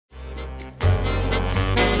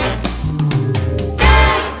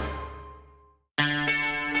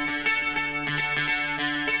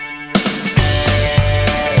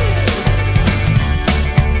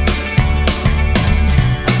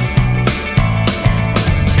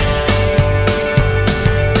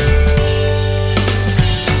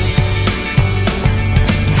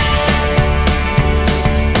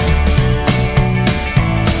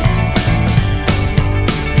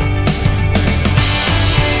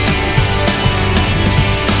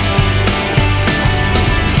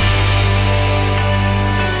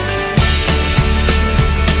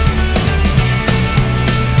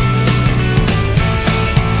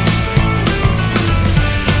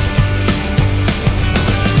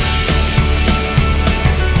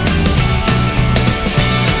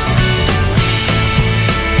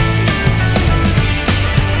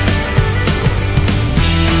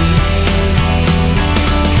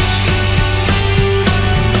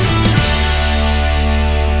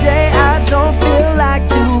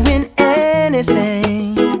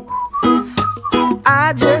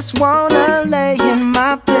just wanna lay in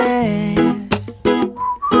my bed.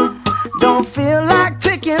 Don't feel like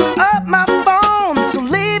picking up my phone, so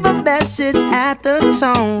leave a message at the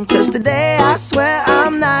tone. Cause today I swear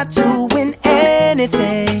I'm not doing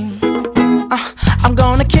anything. I'm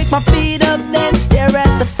gonna kick my feet up, then stare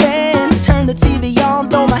at the fan. Turn the TV on,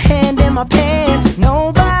 throw my hand in my pants.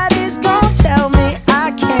 Nobody's gonna tell me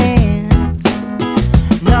I can't.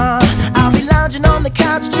 Nah, I'll be lounging on the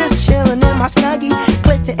couch, just chilling in my Snuggie.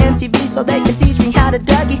 Click to MTV so they can teach me how to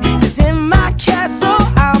Dougie. Cause in my castle,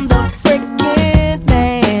 I'm the freaking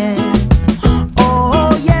man.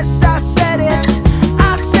 Oh yes, I said it,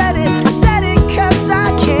 I said it, I said it cause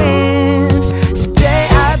I can. Today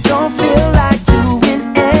I don't feel like doing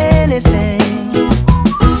anything.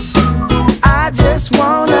 I just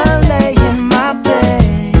wanna lay in my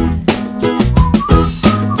bed.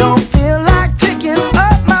 Don't feel like picking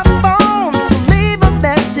up my phone, so leave a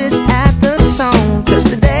message at the tone. Cause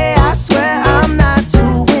today I swear I'm not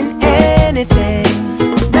doing anything.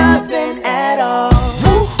 Nothing at all.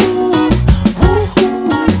 Woo-hoo,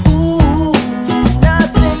 woo-hoo,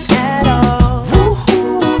 nothing at all.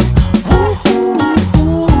 Woo-hoo,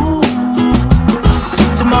 woo-hoo.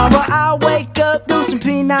 Tomorrow I'll wake up, do some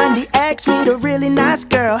P90X, meet a really nice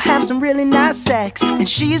girl, have some really nice sex, and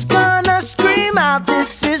she's gonna scream out,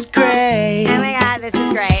 "This is great." Oh my god, this is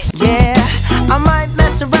great. Yeah, I might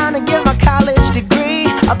mess around and get my college degree.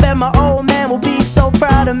 I bet my old man will be so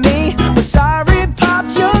proud of me. But sorry,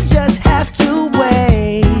 Pops, you'll just have to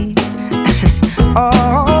wait.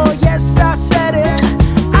 Oh, yes, I said it,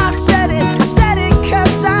 I said it, I said it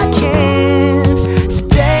cause I can.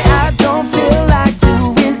 Today I don't feel like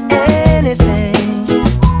doing anything.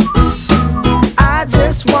 I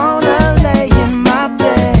just wanna lay in my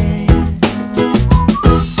bed.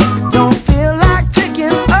 Don't feel like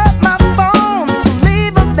picking up my phone, so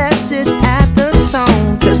leave a message at the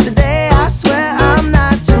tone. Cause today I swear I'm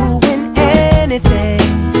not doing anything.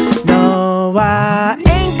 No, I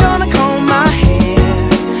ain't gonna comb my hair,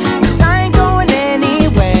 cause I ain't going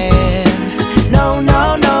anywhere. No,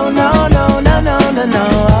 no, no, no, no, no, no, no, no.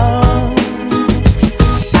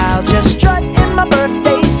 I'll just strut in my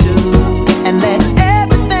birthday suit and let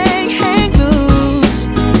everything hang loose.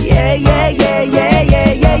 Yeah, yeah, yeah, yeah,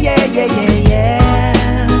 yeah, yeah, yeah, yeah, yeah,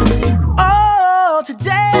 yeah. Oh,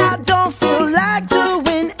 today I don't